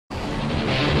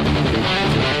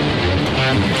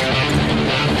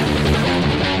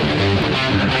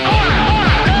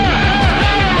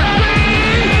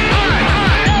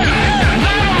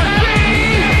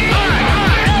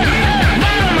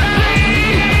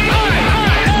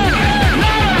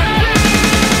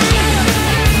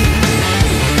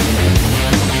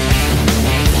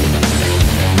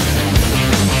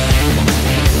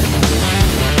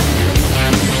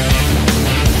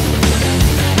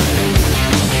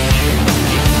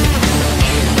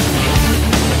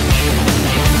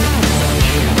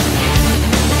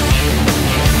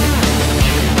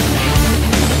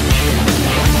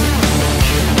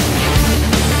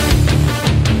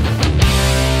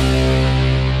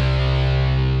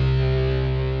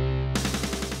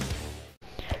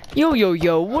Yo, yo,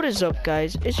 yo, what is up,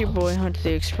 guys? It's your boy Hunter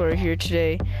the Explorer here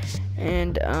today,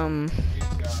 and I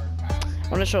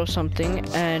want to show something,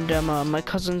 and my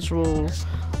cousins will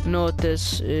know what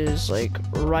this is like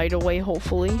right away.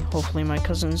 Hopefully my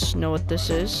cousins know what this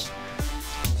is,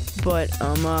 but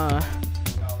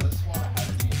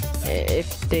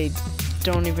if they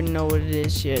don't even know what it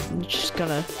is yet, I'm just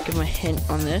gonna give them a hint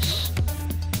on this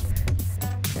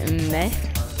and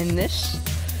this.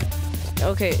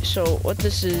 Okay, so what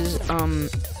this is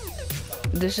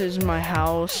my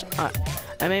house.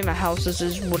 I made my house. This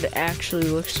is what it actually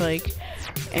looks like,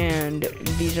 and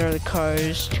these are the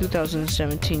cars: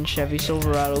 2017 Chevy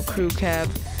Silverado Crew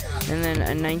Cab, and then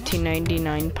a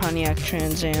 1999 Pontiac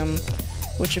Trans Am,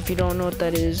 which, if you don't know what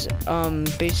that is,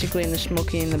 basically in the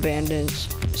Smokey and the Bandits,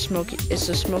 it's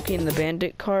the Smokey and the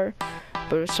Bandit car,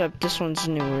 but except this one's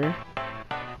newer,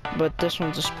 but this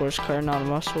one's a sports car, not a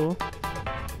muscle.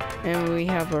 And we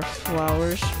have our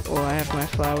flowers. Well, I have my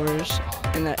flowers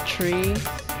in that tree.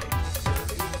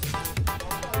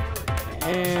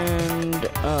 And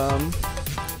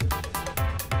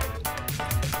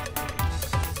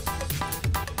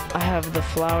I have the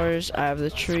flowers, I have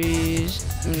the trees,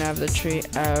 and I have the tree.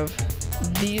 I have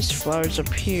these flowers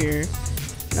up here.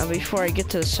 Now before I get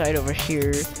to the side over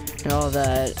here and all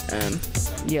that,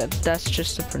 yeah, that's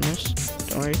just the furnace.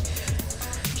 Don't worry.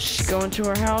 Just go into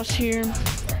our house here.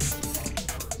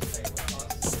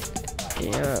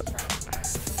 Yeah.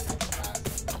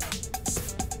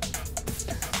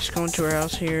 Just go into our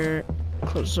house here.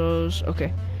 Close those.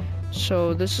 Okay.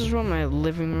 So this is what my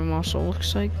living room also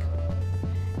looks like.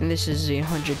 And this is the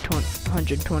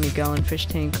 120 gallon fish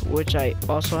tank, which I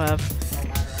also have.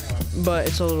 But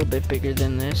it's a little bit bigger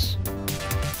than this.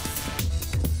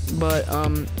 But,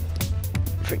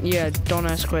 yeah, don't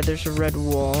ask why there's a red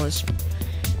wall.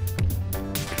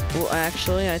 Well,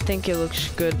 actually, I think it looks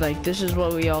good. Like, this is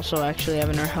what we also actually have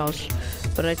in our house.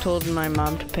 But I told my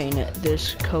mom to paint it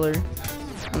this color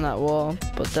on that wall.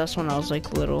 But that's when I was,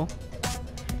 like, little.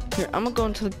 Here, I'm gonna go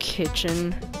into the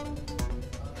kitchen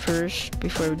first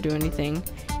before we do anything.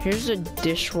 Here's a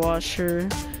dishwasher.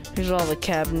 Here's all the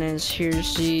cabinets.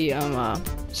 Here's the,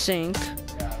 sink.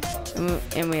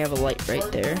 And we have a light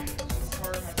right there.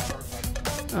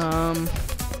 Oh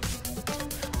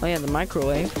yeah, the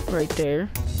microwave right there.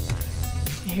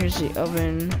 Here's the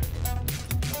oven.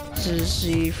 This is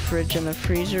the fridge and the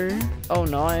freezer. Oh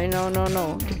no,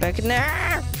 no. Get back in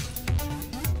there!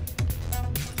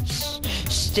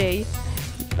 Stay.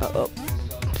 Uh-oh.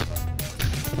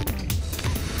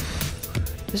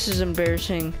 This is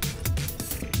embarrassing.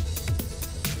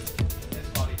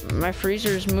 My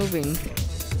freezer is moving.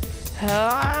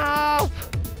 Help!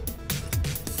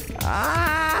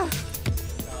 Ah!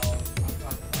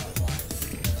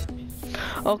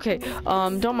 Okay,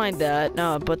 don't mind that.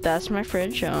 No, but that's my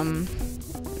fridge.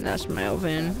 That's my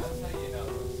oven.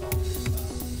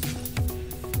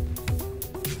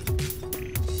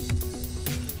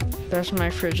 That's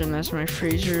my fridge and that's my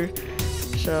freezer.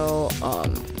 So,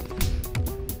 and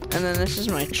then this is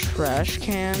my trash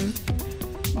can.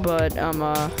 But,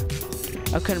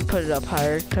 I couldn't put it up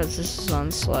higher because this is on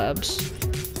slabs.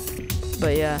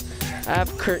 But yeah, I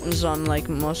have curtains on, like,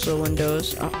 most of the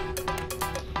windows.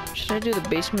 Should I do the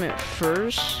basement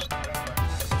first?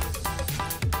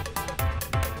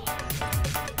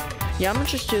 Yeah, I'm gonna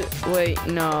just do, wait,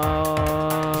 no,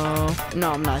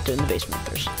 I'm not doing the basement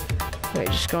first. Wait,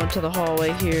 just go into the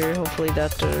hallway here. Hopefully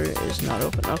that door is not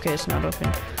open. Okay, it's not open.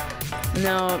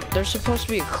 Now, there's supposed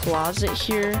to be a closet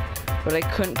here, but I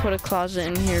couldn't put a closet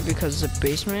in here because it's a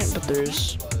basement, but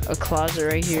there's a closet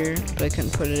right here, but I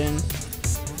couldn't put it in.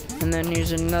 And then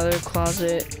here's another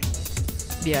closet.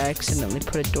 Yeah, I accidentally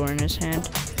put a door in his hand.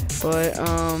 But,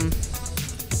 I'm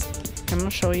gonna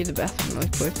show you the bathroom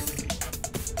really quick.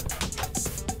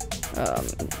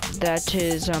 That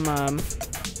is,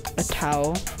 a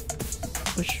towel.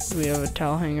 Which we have a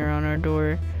towel hanger on our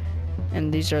door.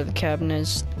 And these are the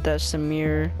cabinets. That's the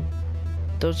mirror.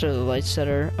 Those are the lights that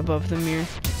are above the mirror.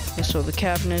 And so the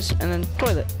cabinets, and then the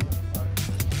toilet.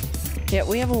 Yeah,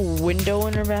 we have a window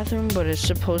in our bathroom, but it's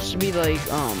supposed to be like,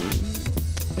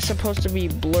 it's supposed to be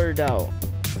blurred out.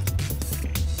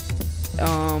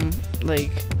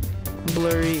 Like,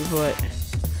 blurry, but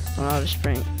I don't know how to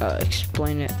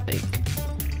explain it, like,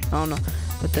 I don't know.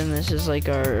 But then this is like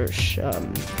our,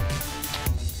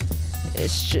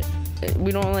 it's just,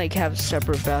 we don't like have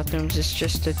separate bathrooms, it's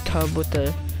just a tub with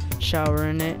a shower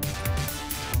in it,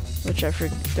 which I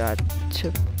forgot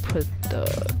to put the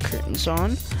curtains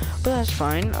on, but that's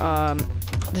fine.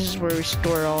 This is where we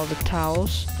store all the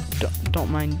towels. Don't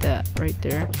mind that right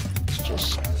there. It's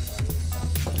just,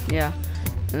 yeah.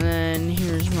 And then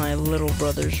here's my little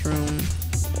brother's room,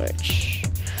 which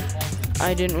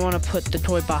I didn't want to put the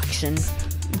toy box in.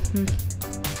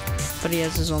 But he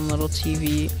has his own little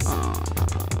TV.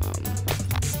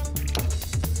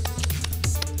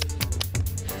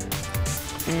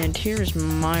 And here's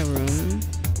my room.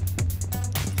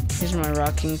 Here's my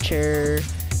rocking chair.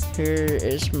 Here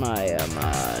is my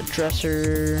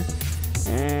dresser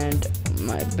and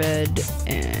my bed,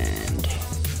 and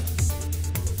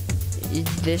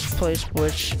this place,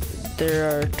 which there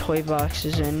are toy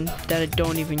boxes in that I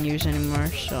don't even use anymore,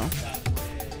 so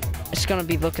it's gonna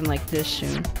be looking like this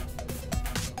soon.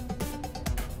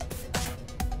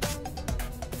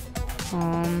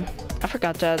 I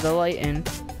forgot to add the light in.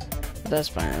 That's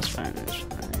fine, that's fine, that's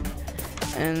fine.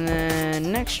 And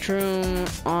then next room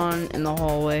on in the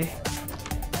hallway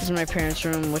is my parents'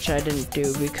 room, which I didn't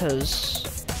do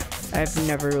because I've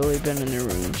never really been in their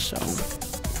room, so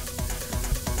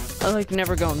I like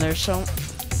never go in there. So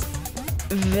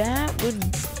that would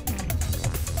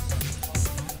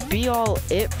be all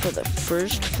it for the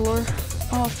first floor.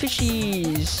 Oh,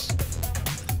 fishies!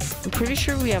 I'm pretty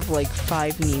sure we have like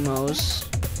 5 Nemos,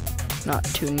 not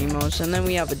 2 Nemos, and then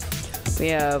we have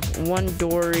one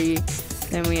Dory,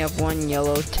 then we have one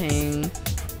yellow ting,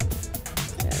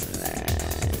 and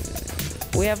then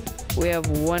we have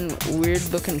one weird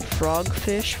looking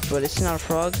frogfish, but it's not a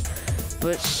frog.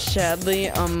 But sadly,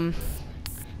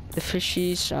 the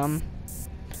fishies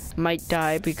might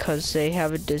die because they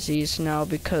have a disease now,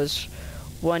 because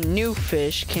one new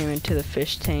fish came into the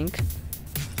fish tank.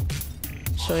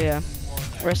 So yeah,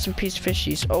 rest in peace,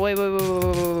 fishies. Oh wait.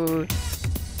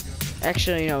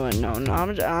 Actually, you know what? No.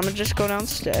 I'm gonna just go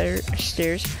downstairs,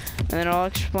 and then I'll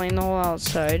explain the whole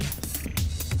outside.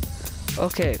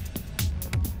 Okay.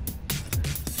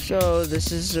 So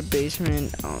this is a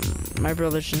basement. My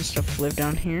brothers and stuff live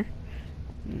down here.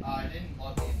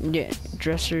 Yeah,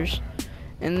 dressers.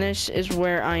 And this is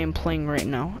where I am playing right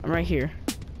now. I'm right here.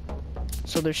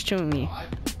 So there's 2 of me.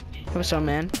 Hey, what's up,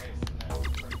 man?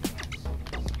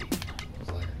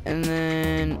 And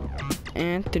then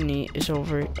Anthony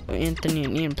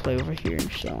and Ian play over here,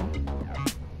 so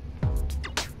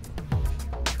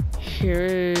here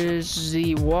is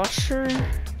the washer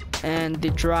and the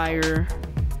dryer,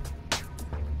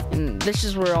 and this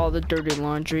is where all the dirty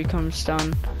laundry comes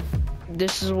down.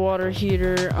 This is a water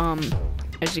heater.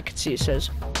 As you can see, it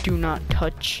says do not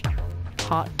touch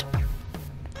hot.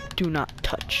 Do not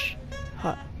touch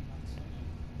hot.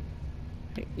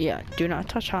 Yeah, do not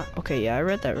touch hot. Okay, yeah, I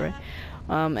read that right.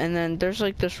 And then there's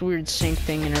like this weird sink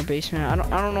thing in our basement. I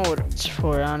don't know what it's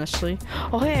for, honestly.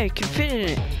 Oh hey, I can fit in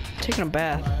it. I'm taking a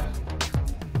bath.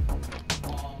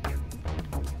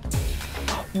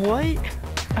 What?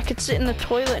 I could sit in the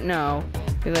toilet now.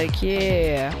 Be like,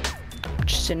 yeah, I'm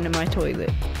just sitting in my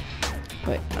toilet.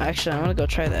 Wait, actually, I'm gonna go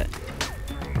try that.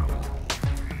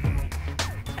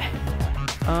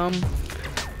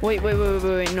 Wait.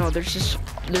 No,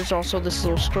 there's also this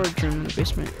little storage room in the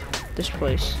basement. This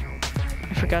place.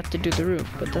 I forgot to do the roof,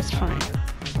 but that's fine.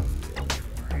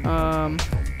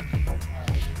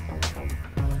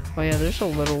 Oh yeah, there's a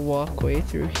little walkway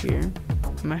through here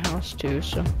in my house too,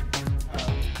 so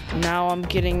now I'm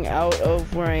getting out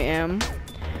of where I am,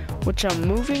 which I'm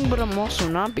moving, but I'm also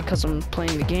not because I'm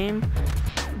playing the game.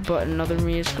 But another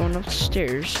me is going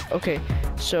upstairs. Okay,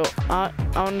 so I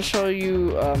want to show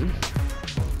you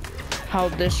how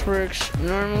this works.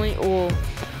 Normally, well,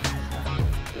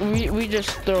 we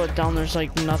just throw it down. There's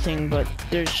like nothing, but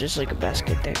there's just like a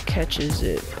basket that catches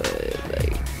it. But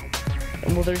like,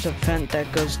 well, there's a vent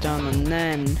that goes down, and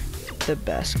then the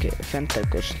basket. A vent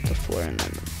that goes to the floor, and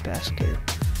then the basket.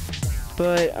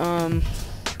 But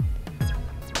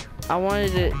I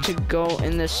wanted it to go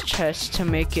in this chest to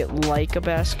make it like a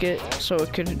basket, so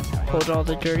it could hold all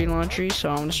the dirty laundry. So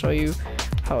I'm gonna show you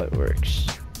how it works.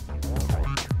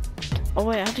 Oh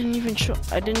wait, I didn't even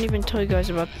tell you guys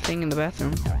about the thing in the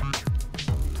bathroom.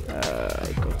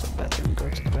 Go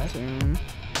to the bathroom.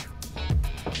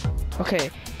 Okay,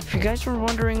 if you guys were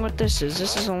wondering what this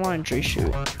is a laundry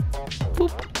chute.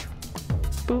 Boop.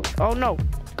 Boop. Oh no,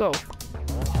 go.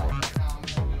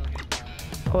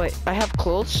 Oh wait, I have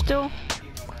clothes still?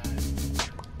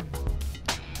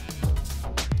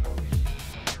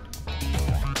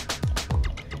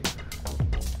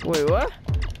 Wait, what?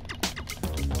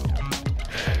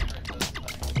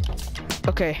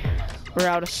 Okay, we're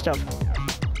out of stuff.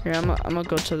 Here, I'm gonna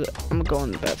go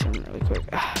in the bathroom really quick.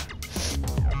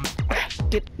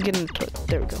 Get in the toilet.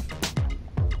 There we go.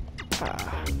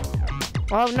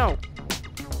 Oh no.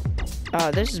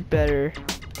 This is better.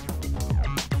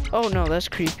 Oh no, that's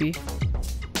creepy.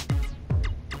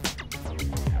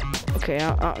 Okay,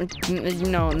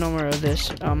 no more of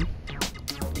this.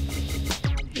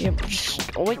 Yep,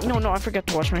 oh wait, no, I forgot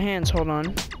to wash my hands, hold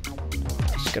on.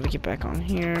 Just gotta get back on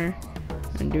here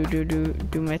and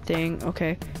do my thing,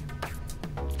 okay.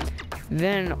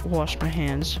 Then wash my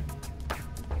hands.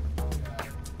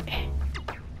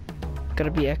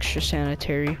 Gotta be extra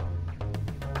sanitary.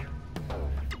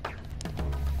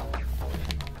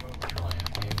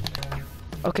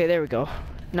 Okay, there we go.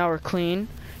 Now we're clean.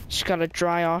 Just gotta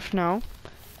dry off now.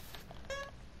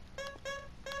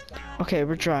 Okay,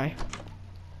 we're dry.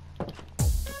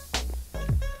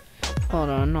 Hold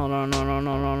on.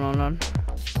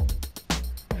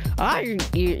 Ah,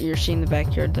 you're seeing the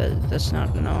backyard. That's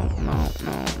not, no,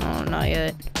 not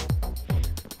yet.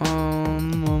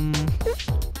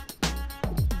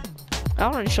 I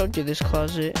already showed you this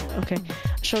closet. Okay,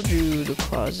 I showed you the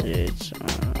closets.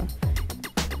 The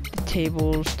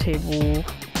table,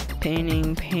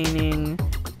 painting,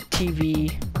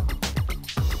 TV,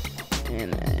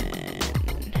 and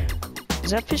then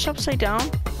is that fish upside down?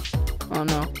 Oh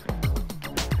no.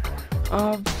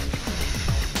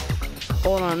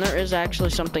 Hold on, there is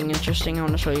actually something interesting I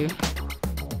want to show you.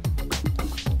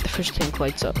 The fish tank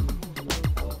lights up.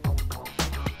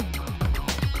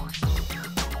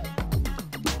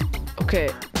 Okay,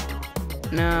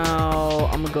 now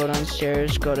I'm gonna go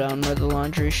downstairs, go down where the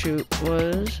laundry chute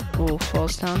was. Oh,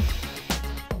 falls down.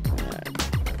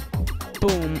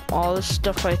 Boom, all the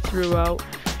stuff I threw out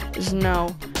is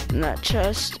now in that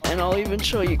chest, and I'll even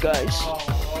show you guys.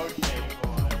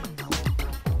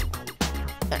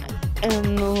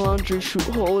 And the laundry chute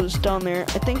hole is down there.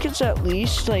 I think it's at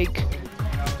least like,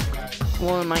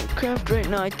 well, in Minecraft right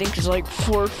now, I think it's like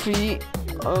 4 feet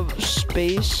of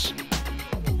space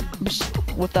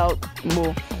without,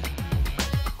 well,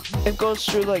 it goes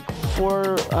through like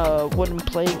 4 wooden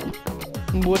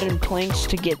planks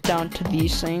to get down to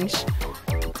these things,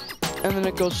 and then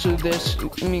it goes through this.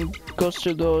 I mean, goes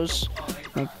through those,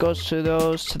 and it goes through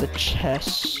those to the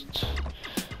chest.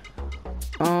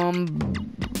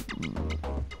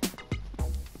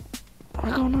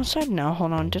 We're going outside now.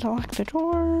 Hold on. Did I lock the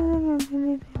door?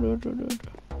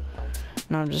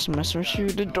 No, I'm just messing with you.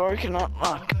 The door cannot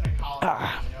lock.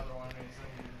 Ah.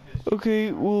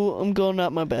 Okay, well, I'm going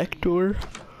out my back door.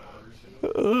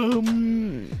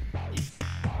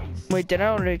 Wait, did I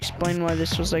already explain why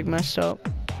this was like messed up?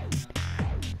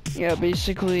 Yeah,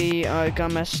 basically, it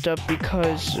got messed up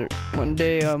because one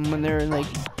day, when they were like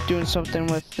doing something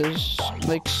with this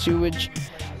like sewage,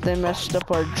 they messed up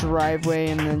our driveway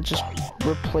and then just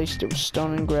replaced it with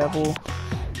stone and gravel.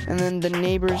 And then the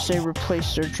neighbors, they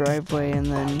replaced their driveway, and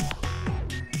then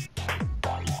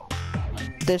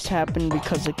this happened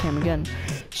because it came again.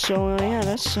 So yeah,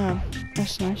 that's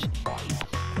nice.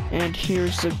 And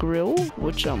here's the grill,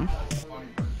 which I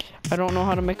don't know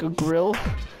how to make a grill,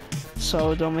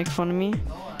 so don't make fun of me.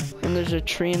 And there's a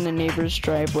tree in the neighbor's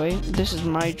driveway. This is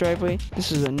my driveway.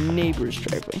 This is a neighbor's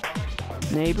driveway.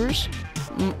 Neighbors,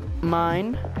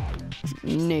 mine.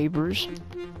 Neighbors,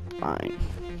 mine.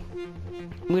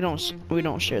 We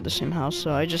don't share the same house,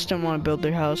 so I just didn't want to build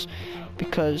their house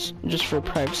because just for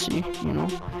privacy, you know.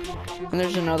 And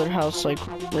there's another house like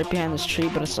right behind this tree,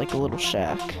 but it's like a little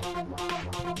shack.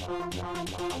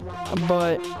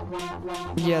 But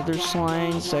yeah, there's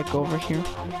lines that go over here,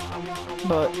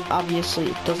 but obviously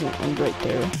it doesn't end right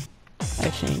there, I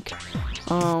think.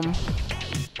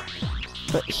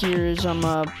 But here's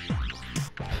I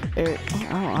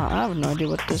have no idea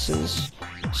what this is.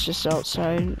 It's just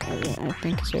outside. I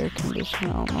think it's air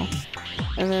conditioning. I don't know.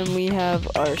 And then we have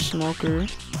our smoker,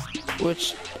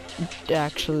 which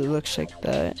actually looks like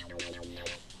that.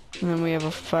 And then we have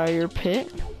a fire pit.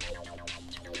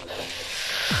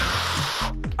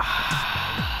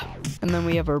 And then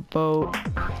we have our boat.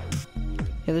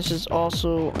 Yeah, this is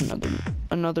also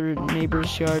another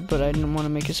neighbor's yard, but I didn't want to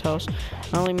make his house.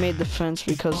 I only made the fence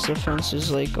because the fence is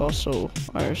like also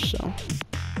ours, so.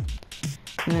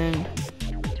 And then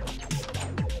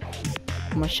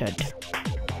my shed.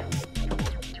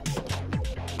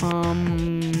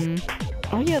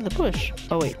 Oh yeah, the bush.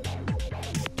 Oh wait.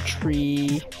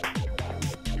 Tree.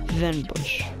 Then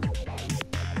bush.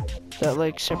 That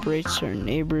like separates our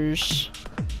neighbor's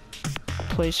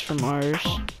place from ours.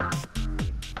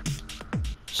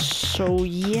 So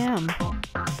yeah.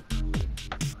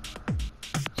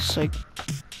 It's like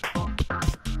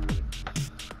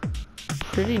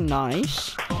pretty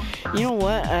nice. You know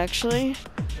what, actually?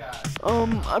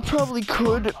 I probably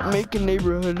could make a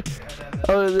neighborhood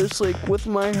out of this, like, with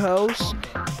my house.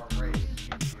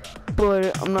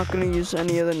 But I'm not gonna use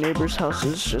any other neighbors'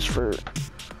 houses just for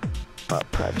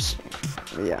privacy.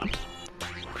 Yeah.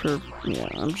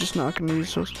 I'm just not gonna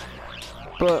use those.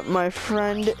 But my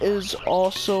friend is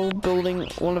also building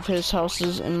one of his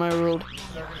houses in my world.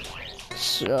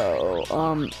 So,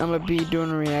 I'm gonna be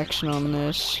doing a reaction on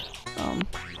this.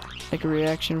 Like a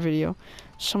reaction video.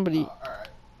 Somebody's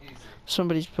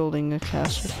building a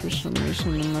castle for some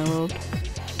reason in my world.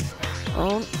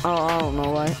 Oh, I don't know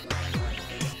why.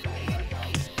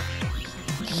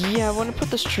 Yeah, when I put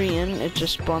this tree in, it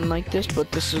just spawned like this,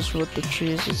 but this is what the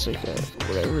tree is. It's like a,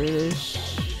 whatever it is.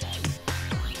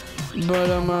 But,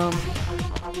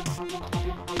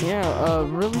 yeah,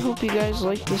 really hope you guys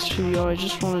like this video. I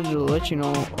just wanted to let you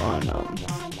know on,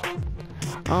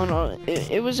 I don't know,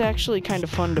 it was actually kind of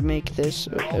fun to make this.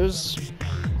 It was,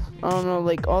 I don't know,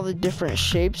 like, all the different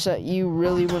shapes that you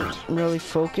really wouldn't really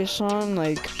focus on,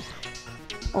 like,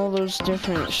 all those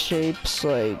different shapes,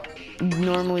 like,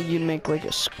 normally you'd make, like,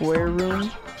 a square room,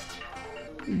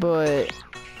 but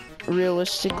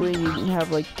realistically, you'd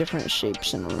have, like, different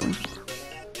shapes in a room.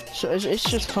 So it's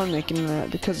just fun making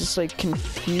that, because it's, like,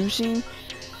 confusing.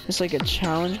 It's, like, a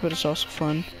challenge, but it's also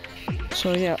fun.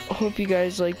 So, yeah, hope you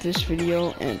guys like this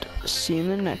video, and see you in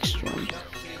the next one.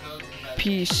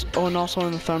 Peace. Oh, and also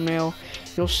in the thumbnail,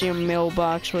 you'll see a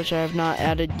mailbox, which I have not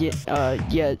added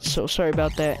yet, so sorry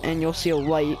about that. And you'll see a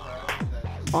light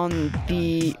on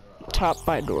the top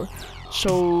by door.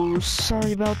 So,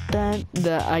 sorry about that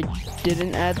I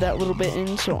didn't add that little bit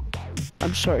in, so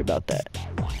I'm sorry about that.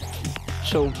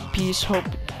 So, peace. Hope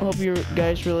you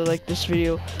guys really like this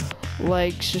video.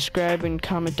 Like, subscribe, and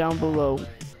comment down below.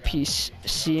 Peace.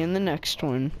 See you in the next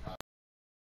one.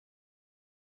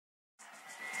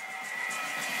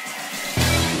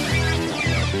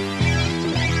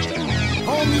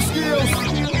 Hone your skills.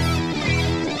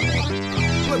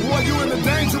 Look, boy, you in the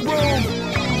danger room.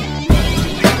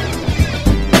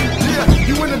 Yeah,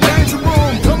 you in the danger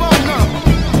room.